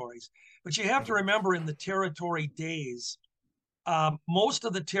territories. But you have to remember, in the territory days, most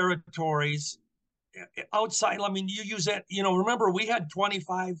of the territories outside, you use that, remember, we had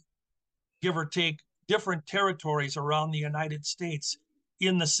 25, give or take, different territories around the United States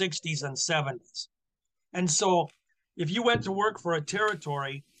in the 60s and 70s. And so if you went to work for a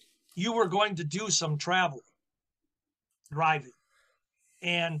territory, you were going to do some traveling, driving.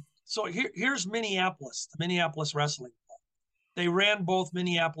 And so here's Minneapolis, the Minneapolis Wrestling Club. They ran both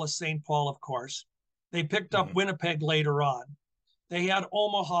Minneapolis, St. Paul, of course. They picked up Winnipeg later on. They had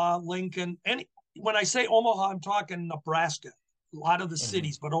Omaha, Lincoln. And when I say Omaha, I'm talking Nebraska, a lot of the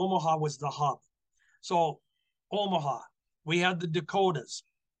cities, but Omaha was the hub. So Omaha, we had the Dakotas.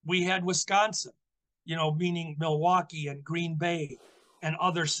 We had Wisconsin, meaning Milwaukee and Green Bay and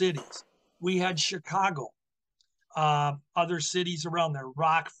other cities. We had Chicago, other cities around there,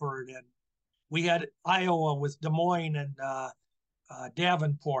 Rockford, and we had Iowa with Des Moines and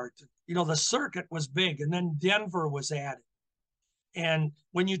Davenport. The circuit was big, and then Denver was added. And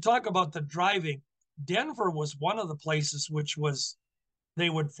when you talk about the driving, Denver was one of the places which was, they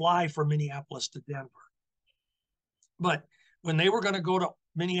would fly from Minneapolis to Denver. But when they were going to go to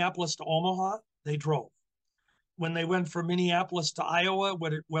Minneapolis to Omaha, they drove. When they went from Minneapolis to Iowa,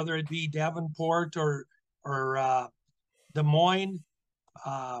 whether it be Davenport or Des Moines,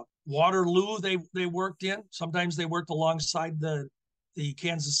 Waterloo, they worked in. Sometimes they worked alongside the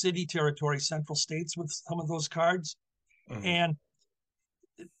Kansas City territory, Central States, with some of those cards. And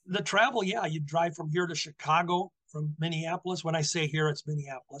the travel, you drive from here to Chicago, from Minneapolis. When I say here, it's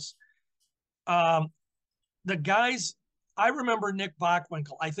Minneapolis. The guys, I remember Nick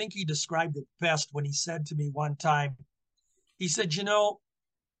Bockwinkel. I think he described it best when he said to me one time, he said,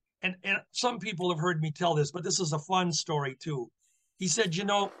 and some people have heard me tell this, but this is a fun story too. He said,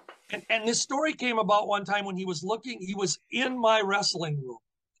 and this story came about one time when he was in my wrestling room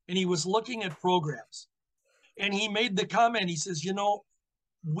and he was looking at programs, and he made the comment, he says,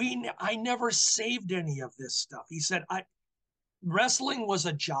 I never saved any of this stuff. He said, wrestling was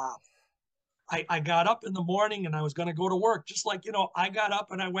a job. I got up in the morning and I was going to go to work, just like, I got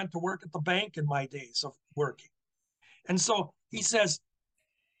up and I went to work at the bank in my days of working. And so he says,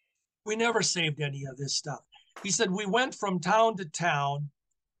 we never saved any of this stuff. He said, we went from town to town,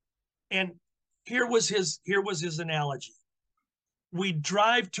 and here was his analogy. We'd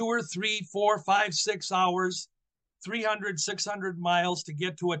drive 2 or 3, 4, 5, 6 hours, 300, 600 miles to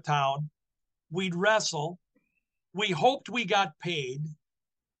get to a town. We'd wrestle. We hoped we got paid,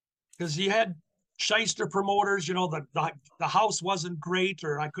 because you had shyster promoters, the house wasn't great,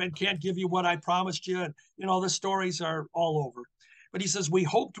 or I can't give you what I promised you. And, the stories are all over. But he says, we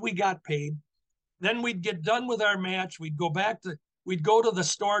hoped we got paid. Then we'd get done with our match. We'd go to the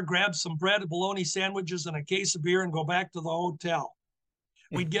store, grab some bread, bologna sandwiches, and a case of beer, and go back to the hotel.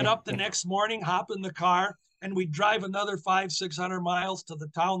 We'd get up the next morning, hop in the car, and we'd drive another 500, 600 miles to the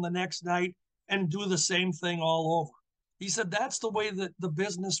town the next night and do the same thing all over. He said, that's the way that the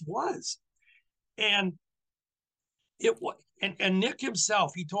business was. And and Nick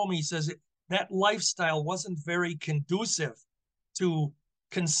himself, he told me, he says, that lifestyle wasn't very conducive to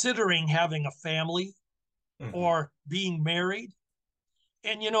considering having a family or being married.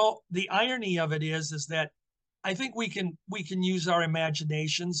 And, the irony of it is that I think we can use our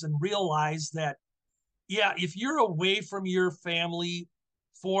imaginations and realize that, yeah, if you're away from your family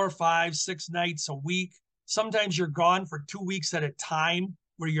 4, 5, 6 nights a week, sometimes you're gone for 2 weeks at a time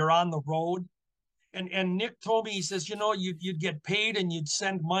where you're on the road. And Nick told me, he says, you'd get paid and you'd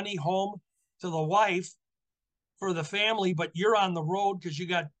send money home to the wife for the family, but you're on the road because you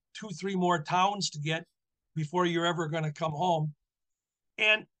got 2, 3 more towns to get before you're ever going to come home.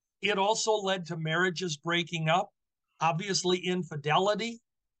 And it also led to marriages breaking up, obviously infidelity,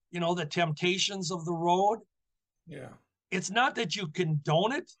 the temptations of the road. Yeah. It's not that you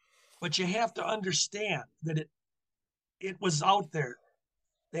condone it, but you have to understand that it was out there,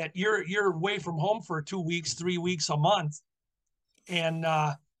 that you're away from home for 2 weeks, 3 weeks, a month. And,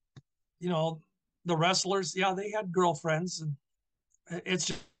 the wrestlers, yeah, they had girlfriends, and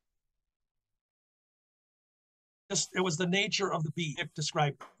it's just, it was the nature of the beast, Nick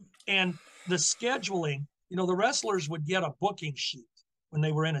described. And the scheduling, the wrestlers would get a booking sheet when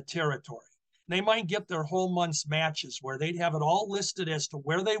they were in a territory. They might get their whole month's matches where they'd have it all listed as to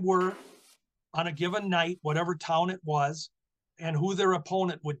where they were on a given night, whatever town it was, and who their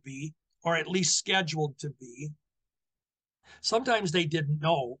opponent would be, or at least scheduled to be. Sometimes they didn't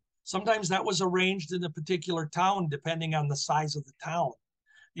know. Sometimes that was arranged in a particular town, depending on the size of the town.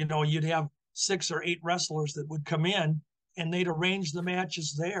 You'd have 6 or 8 wrestlers that would come in, and they'd arrange the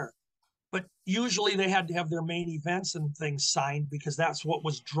matches there. But usually they had to have their main events and things signed, because that's what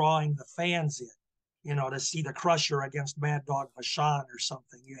was drawing the fans in, to see the Crusher against Mad Dog Vachon or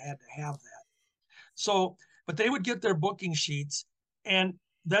something. You had to have that. So, but they would get their booking sheets, and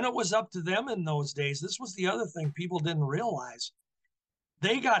then it was up to them in those days. This was the other thing people didn't realize.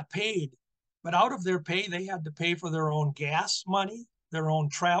 They got paid, but out of their pay, they had to pay for their own gas money, their own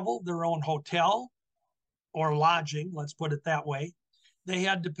travel, their own hotel or lodging, let's put it that way. They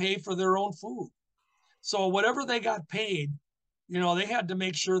had to pay for their own food. So whatever they got paid, they had to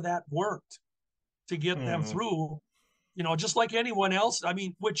make sure that worked to get them through, just like anyone else. I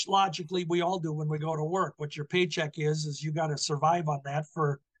mean, which logically we all do when we go to work. What your paycheck is you got to survive on that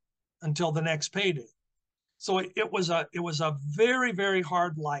until the next payday. So it was a very, very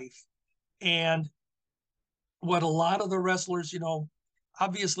hard life. And what a lot of the wrestlers,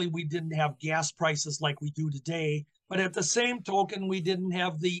 obviously we didn't have gas prices like we do today, but at the same token, we didn't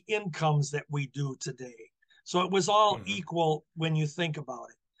have the incomes that we do today. So it was all equal when you think about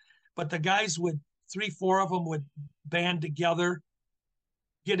it. But the guys would, 3, 4 of them would band together,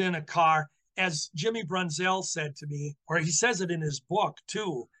 get in a car. As Jimmy Brunzell said to me, or he says it in his book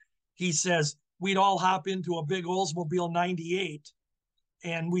too, he says, we'd all hop into a big Oldsmobile 98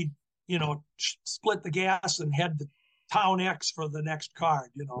 and we'd, split the gas and head to Town X for the next card,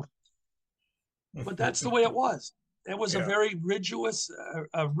 But that's the way it was. It was a very rigorous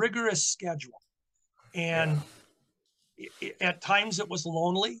schedule. And at times it was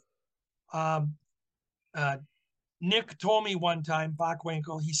lonely. Nick told me one time,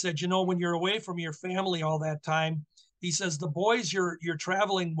 Bachwinkle, he said, when you're away from your family all that time, he says, the boys you're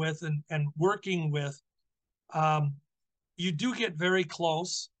traveling with and working with, you do get very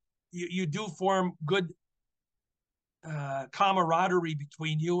close. You do form good camaraderie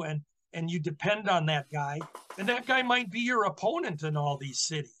between you, and you depend on that guy. And that guy might be your opponent in all these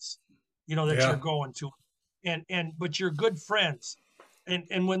cities, that you're going to. But you're good friends.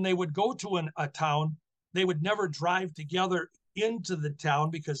 And when they would go to a town, they would never drive together into the town,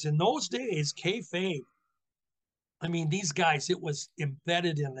 because in those days, kayfabe, I mean, these guys, it was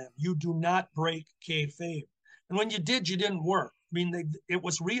embedded in them. You do not break kayfabe. And when you did, you didn't work. I mean, it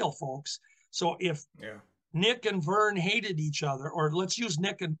was real, folks. So if Nick and Vern hated each other, or let's use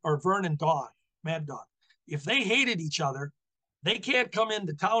or Vern and Mad Dog, if they hated each other, they can't come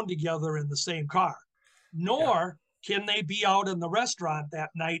into town together in the same car, nor can they be out in the restaurant that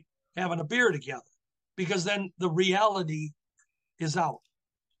night having a beer together, because then the reality is out.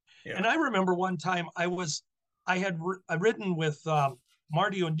 Yeah. And I remember one time I had ridden with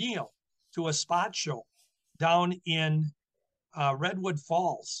Marty O'Neill to a spot show down in Redwood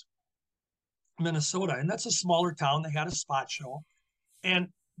Falls, Minnesota. And that's a smaller town. They had a spot show. And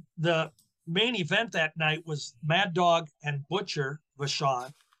the main event that night was Mad Dog and Butcher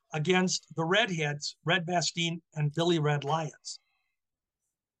Vachon against the Redheads, Red Bastien and Billy Red Lions.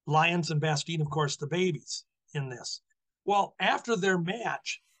 Lions and Bastien, of course, the babies in this. Well, after their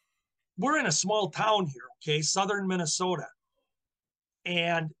match, we're in a small town here, okay, southern Minnesota.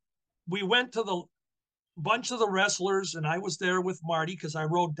 And we went to the bunch of the wrestlers, and I was there with Marty because I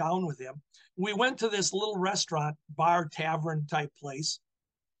rode down with him. We went to this little restaurant, bar, tavern type place.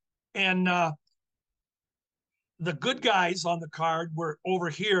 And the good guys on the card were over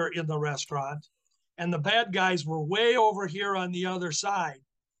here in the restaurant, and the bad guys were way over here on the other side.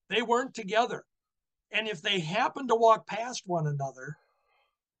 They weren't together. And if they happened to walk past one another,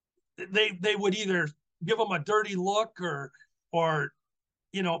 they would either give them a dirty look or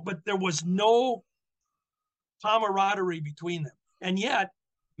but there was no camaraderie between them. And yet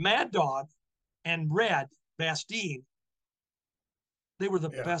Mad Dog and Red Bastien, they were the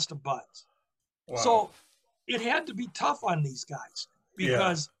best of buds. Wow. So it had to be tough on these guys,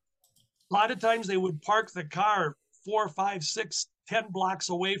 because a lot of times they would park the car 4, 5, 6, 10 blocks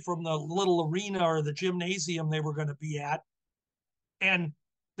away from the little arena or the gymnasium they were going to be at. And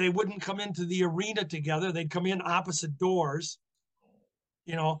they wouldn't come into the arena together. They'd come in opposite doors.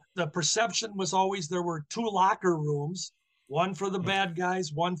 The perception was always there were 2 locker rooms, one for the bad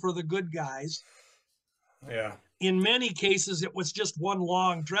guys, one for the good guys. Yeah. In many cases, it was just one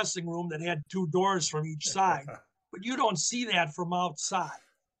long dressing room that had 2 doors from each side. But you don't see that from outside.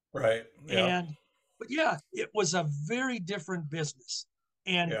 Right. Yeah. But it was a very different business.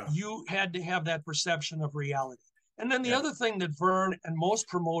 And you had to have that perception of reality. And then the other thing that Vern and most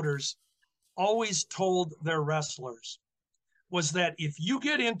promoters always told their wrestlers was that if you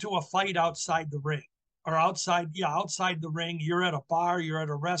get into a fight outside the ring, or outside the ring, you're at a bar, you're at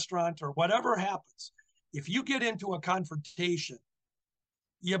a restaurant, or whatever happens, if you get into a confrontation,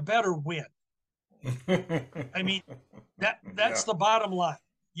 you better win. I mean, that's the bottom line.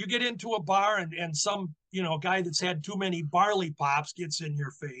 You get into a bar and some, guy that's had too many barley pops gets in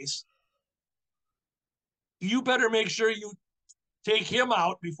your face. You better make sure you take him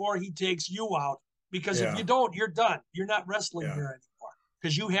out before he takes you out, because if you don't, you're done. You're not wrestling here anymore,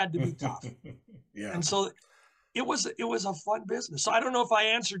 because you had to be tough. And so it was a fun business. So I don't know if I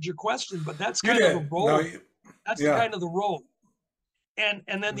answered your question, but that's kind of the role. No, that's kind of the role.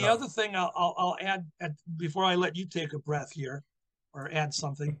 And then the other thing I'll add before I let you take a breath here, or add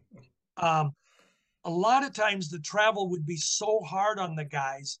something. A lot of times the travel would be so hard on the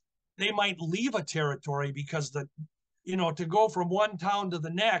guys, they might leave a territory because to go from one town to the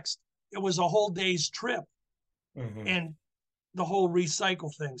next, it was a whole day's trip. Mm-hmm. And the whole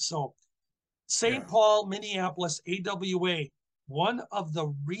recycle thing. So St. Paul, Minneapolis, AWA, one of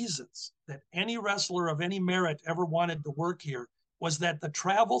the reasons that any wrestler of any merit ever wanted to work here was that the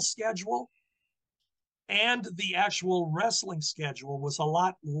travel schedule and the actual wrestling schedule was a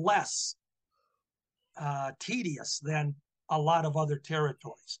lot less tedious than a lot of other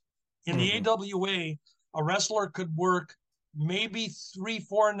territories. In the AWA, a wrestler could work maybe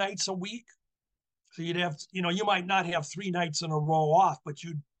 3-4 nights a week. So you'd have, you might not have 3 nights in a row off, but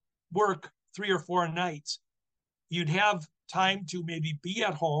you'd work 3 or 4 nights. You'd have time to maybe be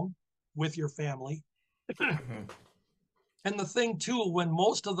at home with your family. And the thing too, when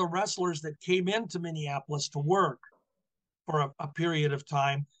most of the wrestlers that came into Minneapolis to work for a period of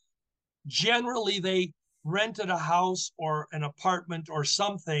time, generally they rented a house or an apartment or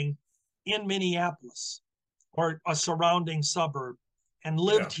something in Minneapolis or a surrounding suburb and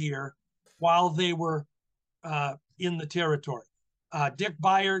lived here while they were in the territory. Dick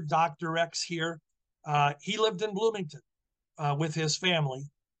Beyer, Dr. X here, he lived in Bloomington with his family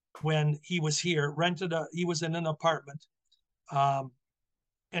when he was here, he was in an apartment,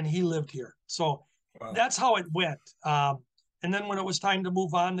 and he lived here. So that's how it went. And then when it was time to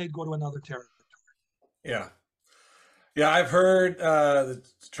move on, they'd go to another territory. Yeah. Yeah, I've heard the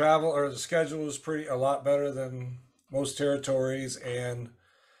travel or the schedule is a lot better than most territories, and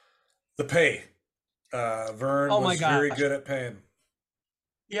the pay. Vern Oh my was very gosh. good at paying.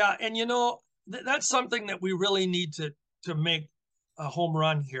 Yeah, and that's something that we really need to make a home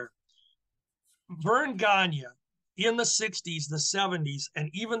run here. Vern Gagne in the 60s, the 70s, and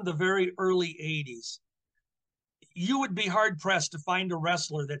even the very early 80s, you would be hard pressed to find a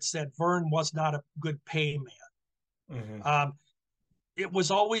wrestler that said Vern was not a good pay man. Mhm. It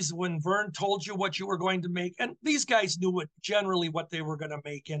was always when Vern told you what you were going to make, and these guys knew what they were going to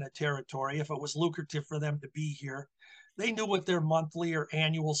make in a territory if it was lucrative for them to be here. They knew what their monthly or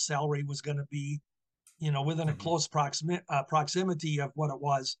annual salary was going to be, within a close proximity of what it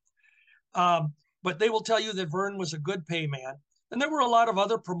was. But they will tell you that Vern was a good pay man. And there were a lot of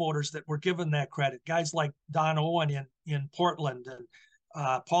other promoters that were given that credit. Guys like Don Owen in Portland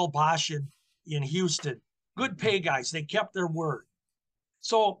and Paul Bosch in Houston. Good pay guys. They kept their word.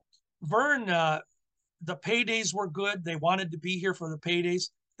 So Vern, the paydays were good. They wanted to be here for the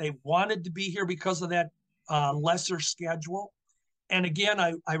paydays. They wanted to be here because of that lesser schedule. And again,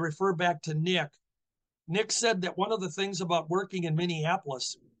 I refer back to Nick. Nick said that one of the things about working in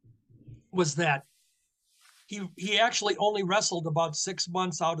Minneapolis was that he actually only wrestled about 6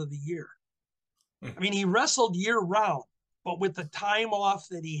 months out of the year. I mean, he wrestled year round, but with the time off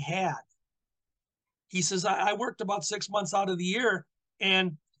that he had, he says, I worked about 6 months out of the year.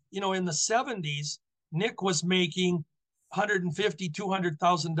 And, in the 70s, Nick was making $150,000,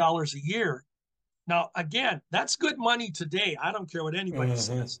 $200,000 a year. Now, again, that's good money today. I don't care what anybody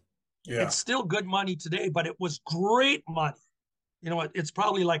says. Yeah. It's still good money today, but it was great money. It's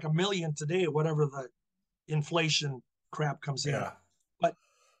probably like $1 million today, whatever the inflation crap comes in. Yeah. But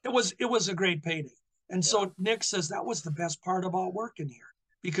it was a great payday. And so Nick says that was the best part about working here,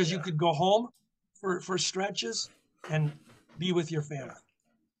 because you could go home for stretches and be with your family.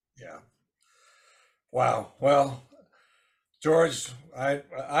 Yeah. Wow. Well, George,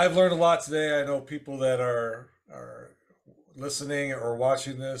 I've learned a lot today. I know people that are listening or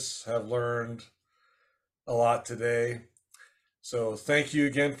watching this have learned a lot today. So thank you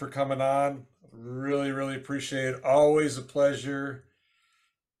again for coming on. Really, really appreciate it. Always a pleasure.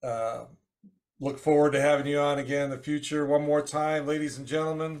 Look forward to having you on again in the future. One more time, ladies and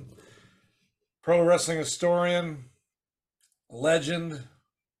gentlemen, pro wrestling historian, legend,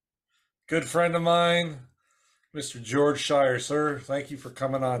 good friend of mine, Mr. George Schire. Sir, thank you for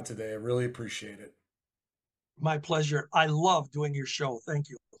coming on today. I really appreciate it. My pleasure. I love doing your show. Thank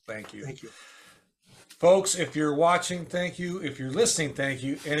you. Thank you. Thank you. Folks, if you're watching, thank you. If you're listening, thank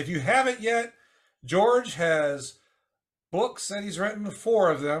you. And if you haven't yet, George has books that he's written,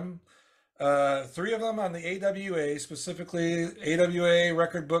 4 of them. 3 of them on the AWA, specifically AWA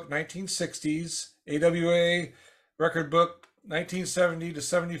Record Book 1960s, AWA Record Book 1970 to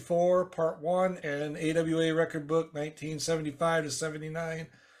 74, Part 1, and AWA Record Book 1975 to 79,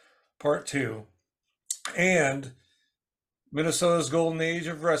 Part 2. And Minnesota's Golden Age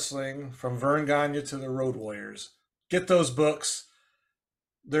of Wrestling, from Vern Gagne to the Road Warriors. Get those books.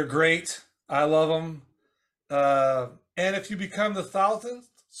 They're great. I love them. And if you become the 1,000th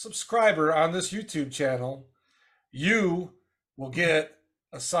subscriber on this YouTube channel, you will get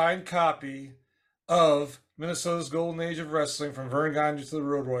a signed copy of Minnesota's Golden Age of Wrestling, from Vern Gagne to the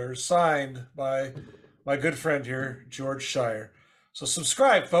Road Warriors, signed by my good friend here, George Schire. So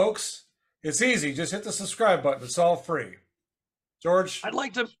subscribe, folks. It's easy. Just hit the subscribe button. It's all free. George? I'd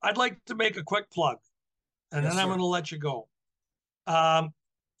like to make a quick plug, and Yes, then I'm sir. going to let you go.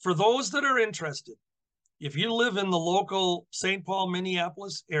 For those that are interested, if you live in the local St. Paul,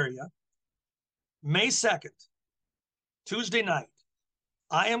 Minneapolis area, May 2nd, Tuesday night,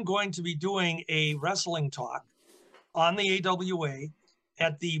 I am going to be doing a wrestling talk on the AWA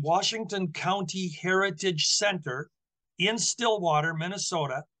at the Washington County Heritage Center in Stillwater,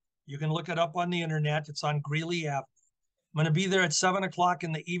 Minnesota. You can look it up on the internet. It's on Greeley Avenue. I'm going to be there at 7 o'clock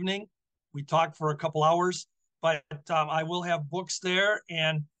in the evening. We talk for a couple hours, but I will have books there,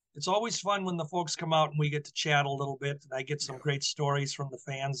 and it's always fun when the folks come out and we get to chat a little bit, and I get some great stories from the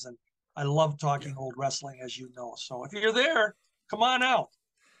fans, and I love talking old wrestling, as you know. So if you're there, come on out.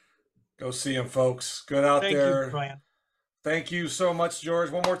 Go see him, folks. Good out Thank there. you, Brian. Thank you so much, George.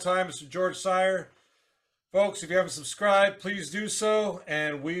 One more time, Mr. George Schire. Folks, if you haven't subscribed, please do so,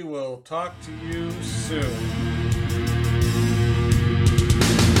 and we will talk to you soon.